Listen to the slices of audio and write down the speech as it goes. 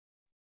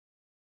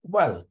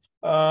Well,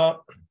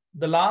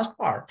 the last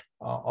part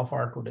of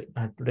our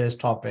today's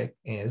topic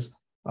is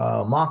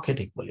market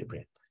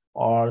equilibrium,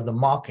 or the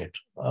market.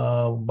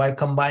 By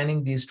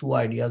combining these two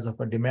ideas of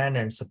a demand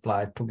and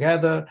supply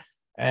together,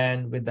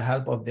 and with the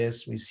help of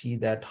this, we see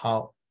that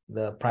how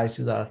the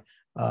prices are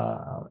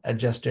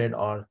adjusted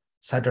or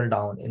settled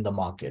down in the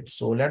market.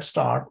 So let's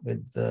start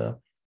with the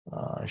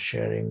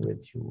sharing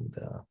with you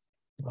the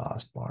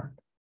last part.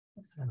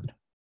 And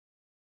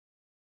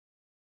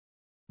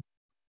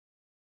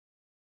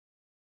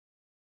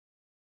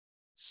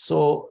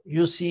so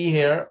you see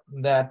here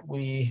that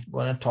we're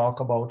going to talk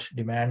about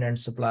demand and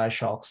supply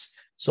shocks.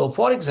 So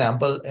for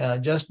example,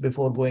 just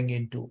before going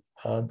into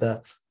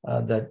the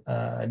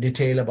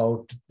detail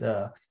about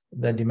the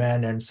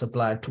demand and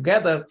supply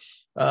together,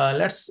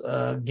 let's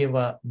give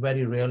a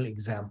very real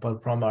example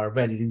from our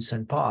very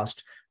recent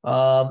past,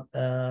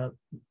 the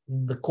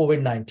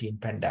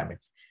COVID-19 pandemic.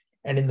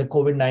 And in the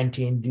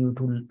COVID-19, due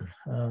to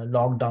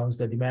lockdowns,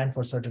 the demand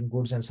for certain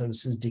goods and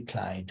services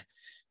declined,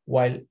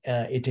 while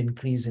it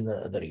increased in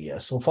the other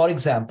areas. So for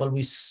example,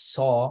 we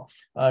saw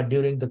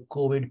during the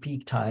COVID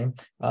peak time,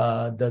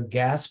 the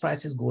gas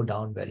prices go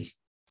down very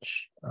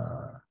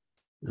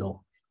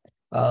low.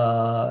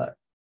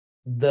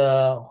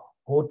 The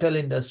hotel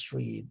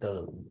industry,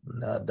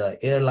 the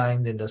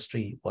airline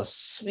industry was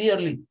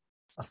severely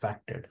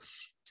affected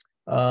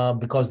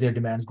because their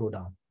demands go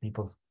down.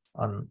 People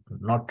are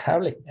not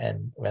traveling,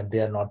 and when they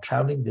are not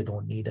traveling, they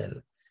don't need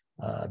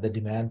the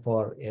demand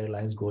for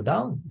airlines go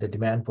down, the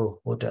demand for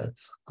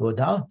hotels go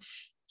down.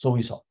 So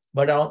we saw.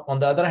 But on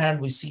the other hand,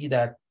 we see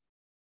that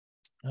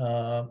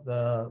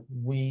the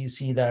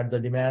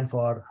demand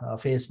for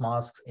face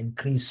masks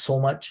increased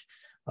so much.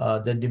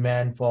 The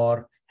demand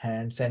for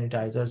hand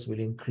sanitizers will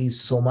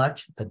increase so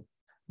much.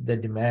 The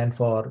demand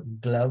for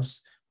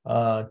gloves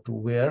to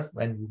wear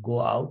when you go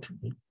out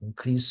will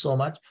increase so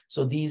much.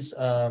 So these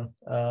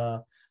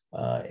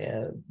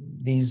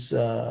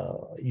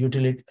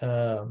utility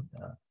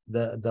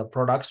the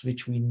products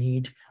which we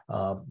need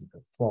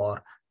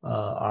for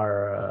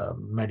our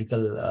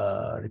medical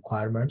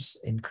requirements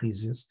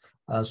increases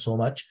so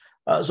much.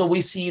 So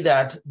we see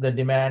that the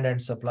demand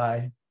and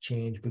supply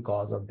change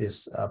because of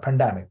this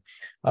pandemic.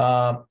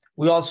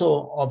 We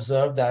also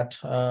observe that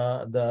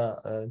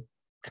the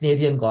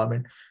Canadian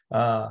government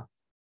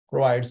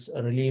provides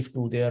relief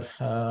to their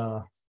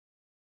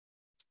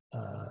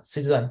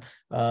citizen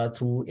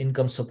through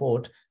income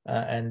support,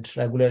 and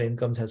regular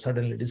incomes has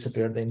suddenly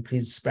disappeared. The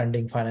increased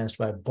spending financed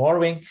by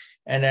borrowing,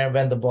 and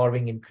when the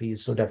borrowing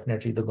increased, so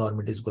definitely the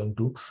government is going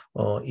to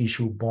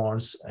issue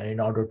bonds in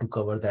order to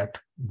cover that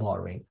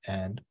borrowing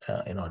and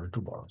in order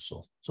to borrow.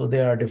 So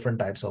there are different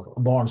types of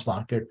bonds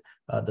market.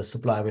 The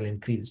supply will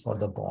increase for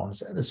the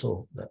bonds, and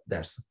so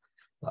that's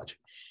logic.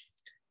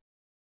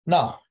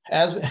 Now,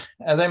 as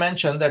I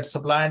mentioned, that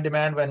supply and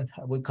demand, when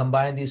we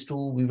combine these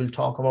two, we will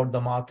talk about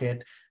the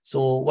market.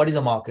 So what is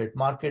a market?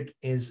 Market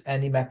is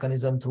any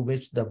mechanism through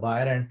which the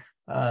buyer and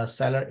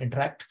seller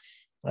interact,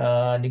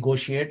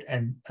 negotiate,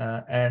 and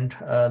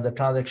the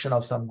transaction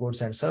of some goods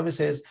and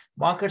services.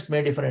 Markets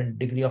may differ in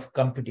degree of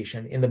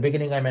competition. In the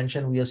beginning, I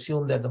mentioned we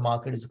assume that the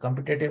market is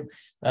competitive,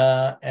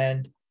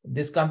 and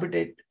this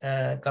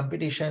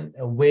competition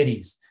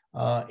varies.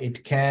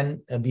 It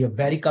can be a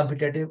very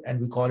competitive, and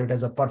we call it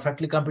as a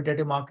perfectly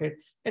competitive market,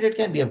 and it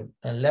can be a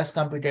less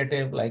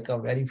competitive, like a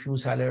very few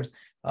sellers.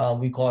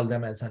 We call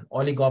them as an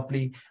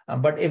oligopoly.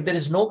 But if there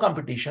is no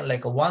competition,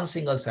 like a one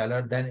single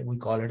seller, then we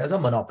call it as a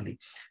monopoly.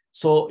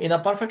 So in a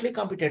perfectly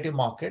competitive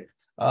market,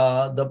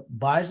 the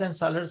buyers and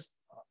sellers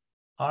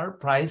are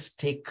price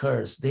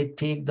takers. They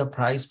take the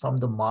price from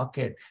the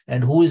market.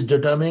 And who is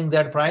determining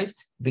that price?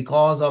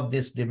 Because of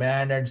this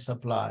demand and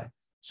supply.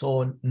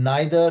 So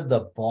neither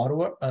the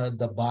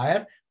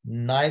buyer,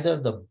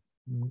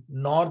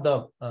 nor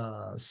the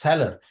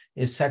seller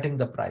is setting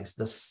the price.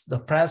 The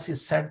price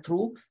is set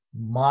through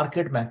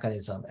market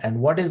mechanism. And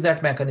what is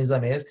that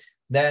mechanism is?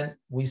 Then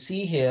we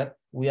see here,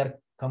 we are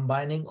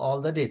combining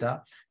all the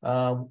data.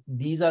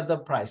 These are the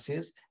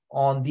prices.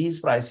 On these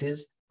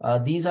prices,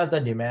 these are the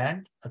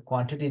demand,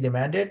 quantity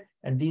demanded,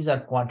 and these are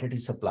quantity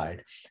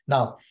supplied.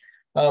 Now,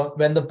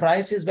 when the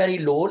price is very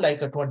low,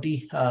 like a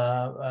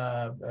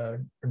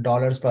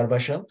 $20 per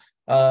bushel,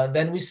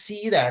 then we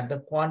see that the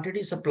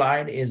quantity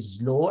supplied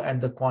is low and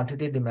the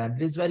quantity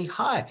demanded is very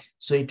high.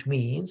 So it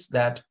means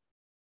that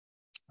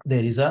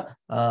there is a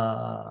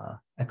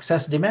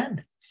excess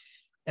demand.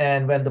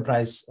 And when the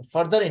price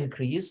further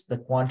increase, the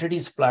quantity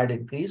supplied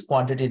increase,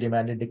 quantity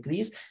demanded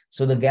decrease.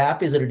 So the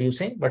gap is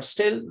reducing, but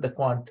still the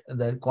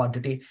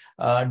quantity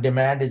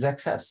demand is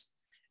excess.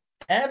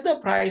 At the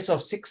price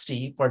of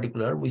 60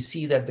 particular, we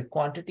see that the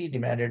quantity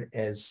demanded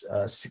is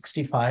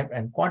 65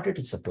 and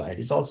quantity supplied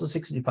is also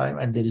 65,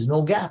 and there is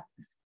no gap.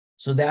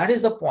 So that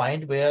is the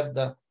point where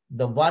the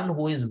one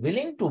who is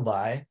willing to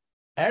buy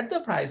at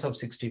the price of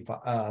 60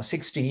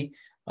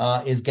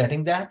 is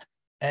getting that.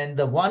 And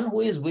the one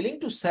who is willing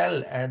to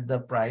sell at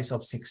the price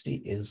of 60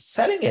 is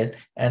selling it.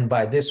 And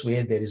by this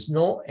way, there is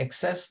no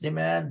excess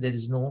demand, there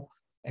is no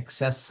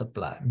excess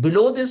supply.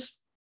 Below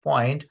this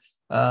point,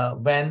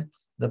 when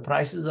the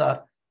prices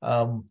are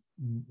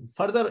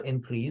further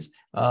increased,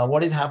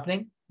 what is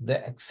happening?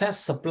 The excess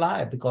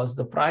supply, because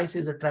the price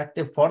is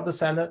attractive for the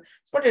seller,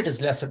 but it is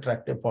less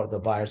attractive for the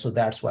buyer. So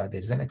that's why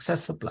there is an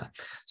excess supply.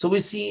 So we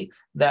see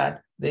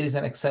that there is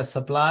an excess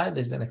supply,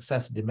 there is an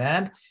excess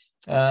demand,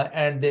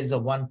 and there is a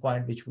one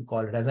point which we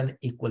call it as an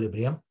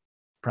equilibrium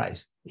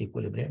price,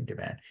 equilibrium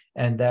demand.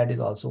 And that is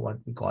also what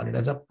we call it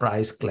as a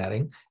price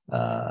clearing,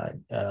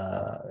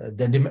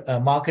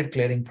 market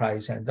clearing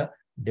price and the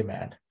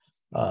demand.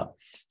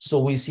 So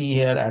we see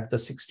here at the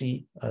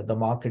 60, the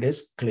market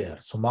is clear.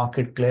 So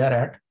market clear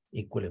at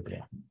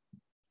equilibrium.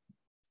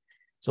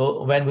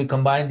 So when we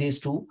combine these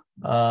two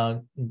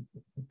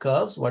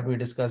curves, what we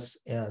discuss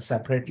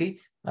separately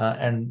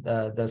and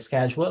the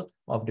schedule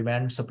of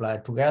demand and supply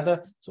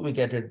together, so we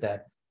get it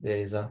that there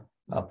is a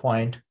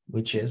point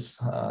which is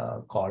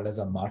called as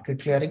a market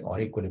clearing or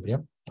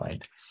equilibrium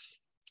point.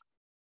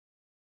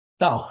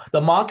 Now, the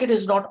market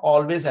is not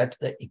always at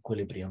the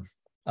equilibrium.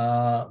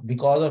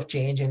 Because of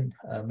change in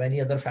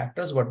many other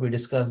factors, what we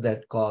discussed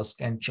that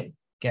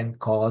can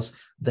cause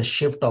the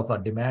shift of a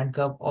demand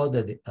curve or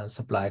the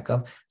supply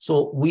curve.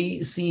 So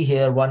we see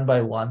here one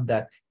by one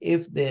that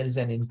if there is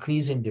an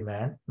increase in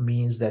demand,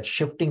 means that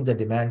shifting the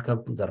demand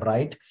curve to the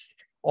right,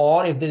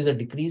 or if there is a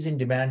decrease in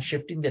demand,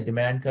 shifting the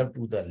demand curve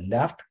to the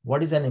left,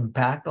 what is an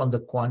impact on the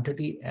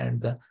quantity and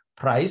the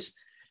price?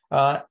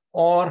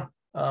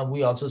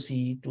 We also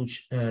see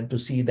to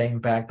see the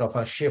impact of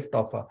a shift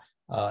of a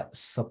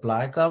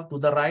supply curve to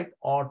the right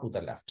or to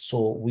the left.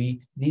 So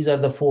these are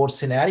the four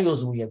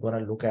scenarios we are going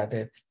to look at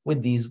it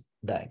with these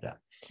diagrams.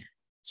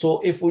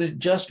 So if we'll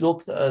just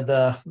look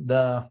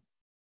the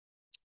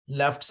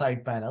left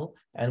side panel,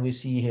 and we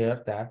see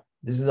here that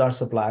this is our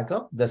supply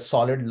curve, the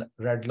solid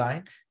red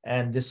line,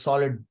 and this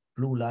solid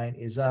blue line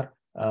is our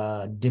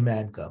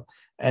demand curve.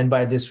 And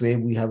by this way,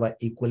 we have an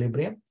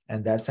equilibrium,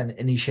 and that's an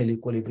initial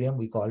equilibrium,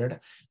 we call it.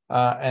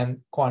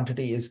 And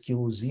quantity is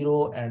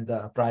Q0 and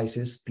the price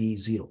is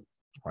P0.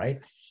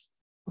 Right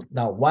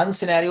now, one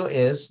scenario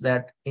is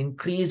that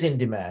increase in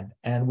demand,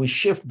 and we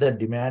shift the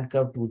demand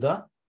curve to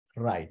the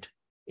right.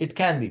 It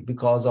can be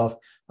because of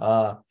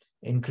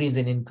increase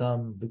in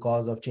income,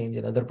 because of change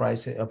in other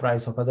price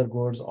of other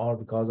goods, or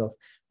because of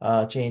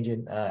change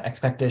in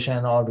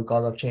expectation, or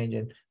because of change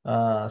in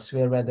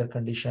severe weather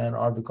condition,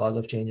 or because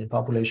of change in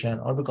population,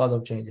 or because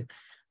of change in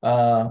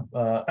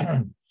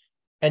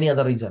any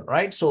other reason,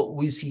 right? So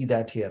we see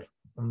that here,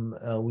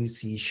 we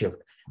see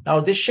shift.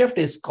 Now this shift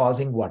is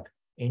causing what?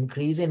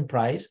 Increase in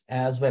price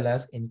as well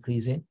as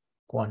increase in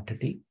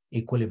quantity,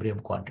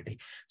 equilibrium quantity.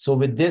 So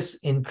with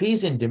this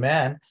increase in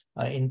demand,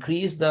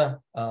 increase the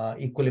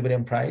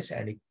equilibrium price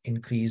and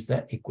increase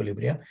the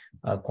equilibrium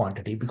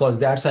quantity, because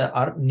that's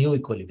our new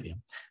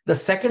equilibrium. The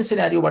second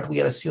scenario, what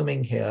we are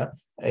assuming here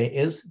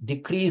is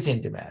decrease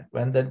in demand.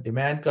 When the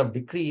demand curve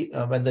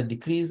when the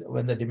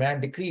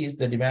demand decrease,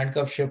 the demand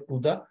curve shift to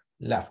the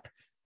left.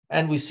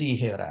 And we see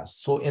here as,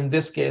 so in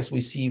this case, we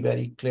see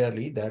very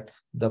clearly that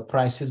the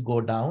prices go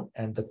down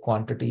and the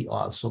quantity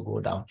also go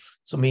down.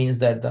 So means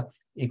that the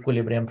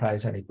equilibrium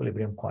price and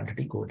equilibrium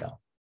quantity go down,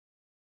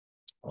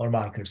 or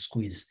market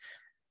squeeze.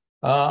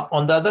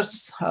 On the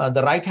others,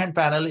 the right-hand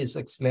panel is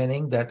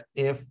explaining that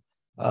if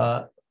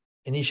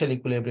initial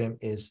equilibrium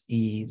is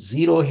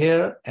E0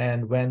 here,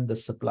 and when the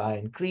supply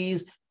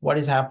increase, what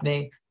is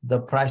happening?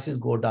 The prices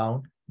go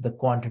down, the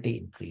quantity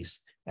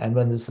increase. And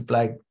when the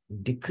supply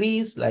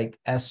decrease, like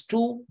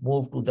S2,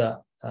 move to the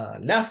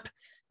left,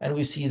 and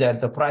we see that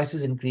the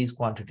prices increase,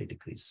 quantity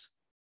decrease.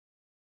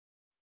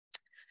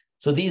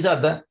 So these are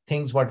the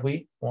things what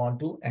we want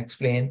to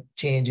explain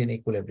change in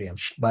equilibrium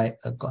by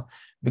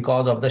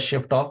because of the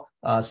shift of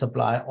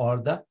supply or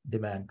the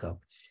demand curve.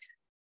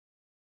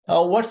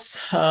 What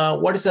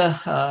is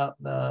a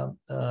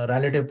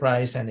relative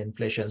price and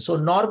inflation? So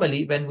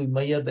normally when we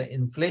measure the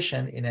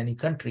inflation in any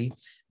country,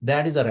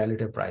 that is a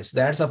relative price.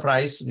 That's a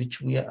price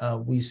which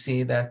we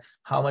say that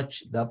how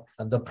much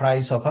the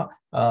price of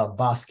a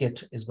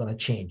basket is going to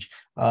change.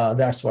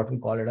 That's what we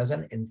call it as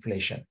an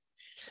inflation.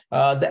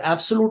 The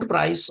absolute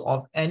price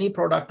of any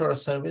product or a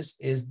service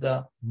is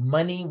the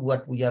money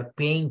what we are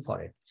paying for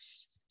it.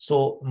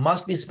 So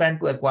must be spent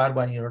to acquire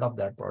 1 unit of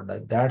that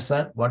product. That's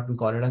what we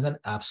call it as an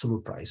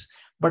absolute price.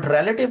 But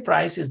relative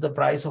price is the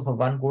price of a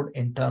one good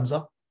in terms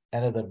of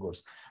another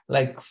goods.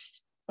 Like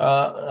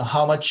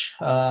how much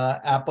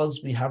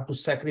apples we have to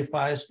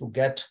sacrifice to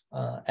get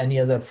any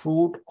other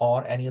fruit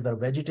or any other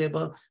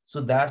vegetable. So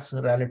that's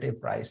a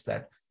relative price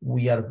that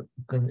we are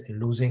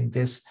losing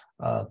this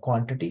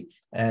quantity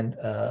and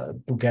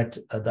to get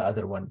the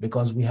other one,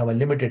 because we have a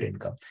limited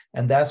income.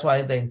 And that's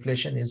why the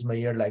inflation is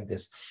measured like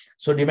this.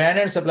 So demand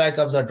and supply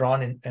curves are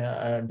drawn in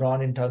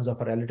terms of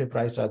a relative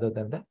price rather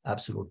than the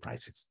absolute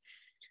prices.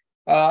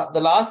 The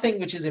last thing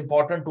which is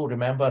important to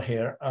remember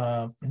here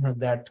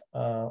that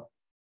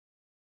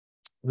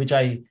which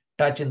I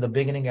touch in the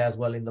beginning as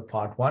well in the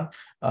part one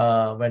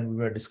when we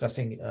were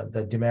discussing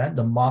the demand.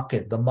 The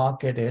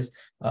market is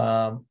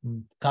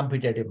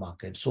competitive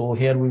market. So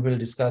here we will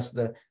discuss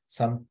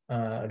some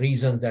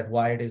reasons that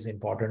why it is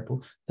important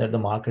that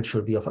the market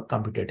should be of a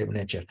competitive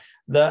nature.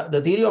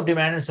 The theory of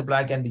demand and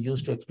supply can be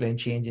used to explain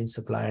change in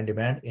supply and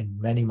demand in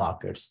many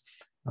markets.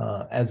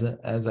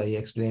 As I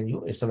explained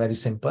you, it's a very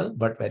simple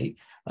but very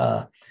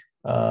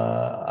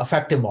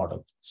effective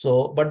model. So,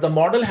 but the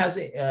model has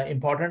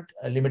important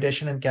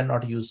limitation and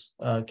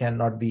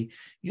cannot be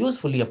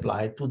usefully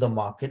applied to the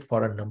market for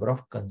a number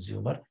of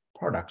consumer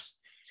products.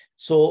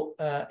 So,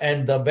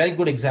 and the very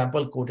good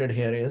example quoted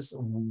here is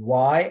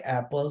why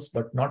apples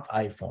but not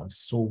iPhones.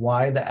 So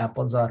why the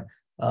apples are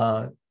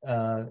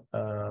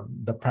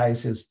the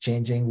price is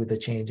changing with the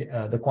change,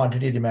 the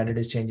quantity demanded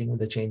is changing with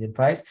the change in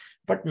price,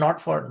 but not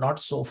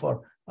so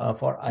for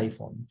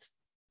iPhones.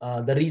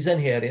 The reason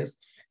here is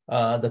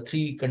the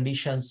three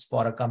conditions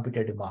for a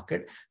competitive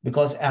market,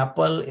 because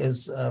Apple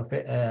is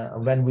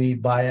when we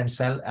buy and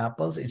sell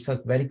apples, it's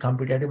a very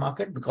competitive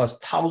market because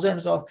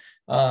thousands of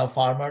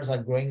farmers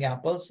are growing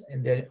apples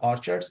in their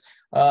orchards,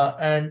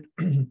 and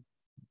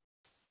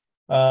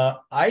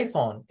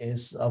iPhone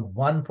is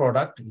one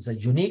product, is a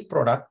unique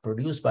product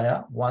produced by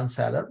one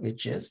seller,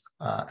 which is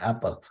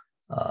Apple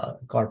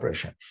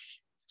Corporation.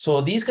 So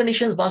these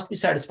conditions must be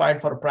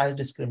satisfied for price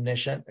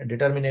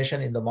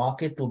determination in the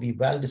market to be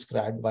well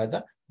described by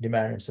the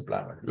demand and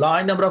supply model.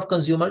 Large number of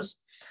consumers,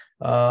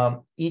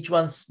 each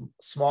one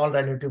small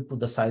relative to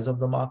the size of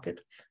the market.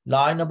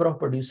 Large number of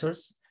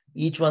producers,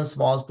 each one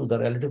small to the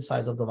relative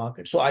size of the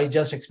market. So I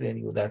just explained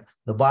you that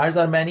the buyers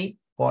are many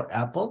for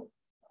Apple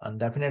and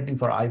definitely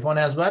for iPhone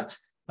as well.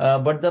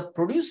 But the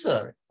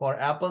producer for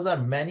apples are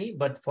many,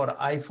 but for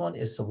iPhone,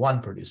 it's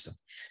one producer.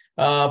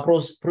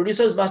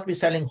 Producers must be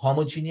selling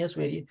homogeneous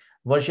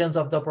versions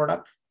of the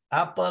product.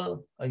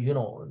 Apple, you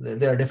know,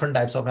 there are different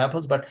types of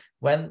apples, but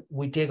when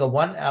we take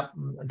one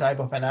type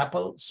of an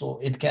apple, so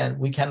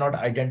we cannot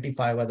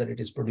identify whether it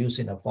is produced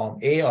in a form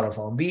A or a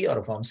form B or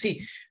a form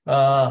C.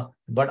 But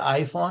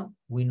iPhone,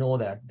 we know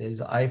that there is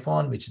an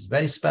iPhone which is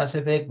very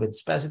specific with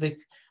specific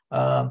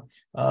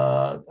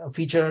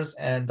features,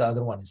 and the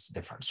other one is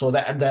different. So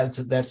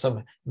that's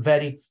a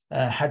very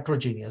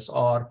heterogeneous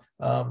or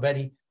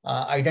very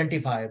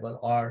identifiable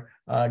or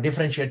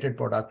differentiated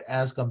product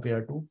as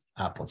compared to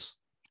apples.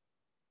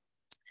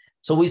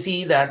 So we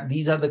see that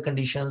these are the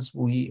conditions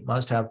we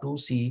must have to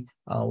see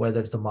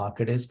whether the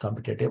market is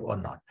competitive or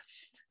not.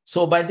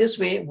 So by this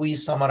way, we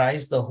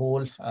summarize the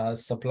whole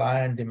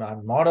supply and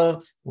demand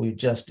model. We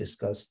just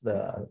discussed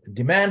the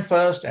demand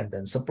first and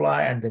then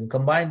supply, and then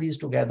combine these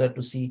together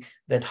to see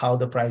that how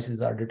the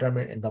prices are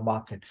determined in the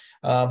market.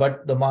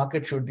 But the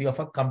market should be of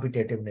a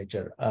competitive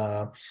nature.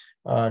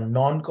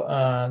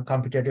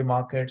 Non-competitive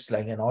markets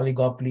like an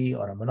oligopoly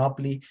or a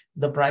monopoly,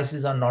 the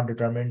prices are not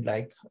determined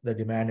like the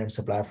demand and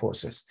supply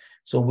forces.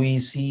 So we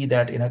see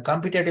that in a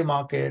competitive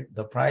market,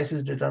 the price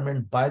is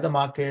determined by the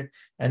market,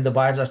 and the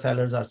buyers or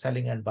sellers are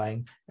selling and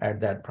buying at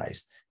that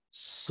price.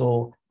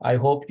 So I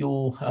hope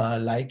you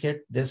like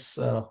it, this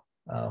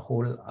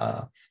whole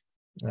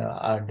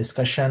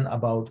discussion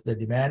about the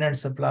demand and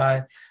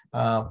supply.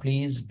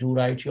 Please do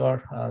write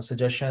your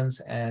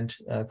suggestions and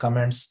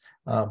comments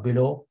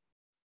below.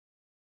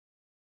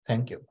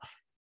 Thank you.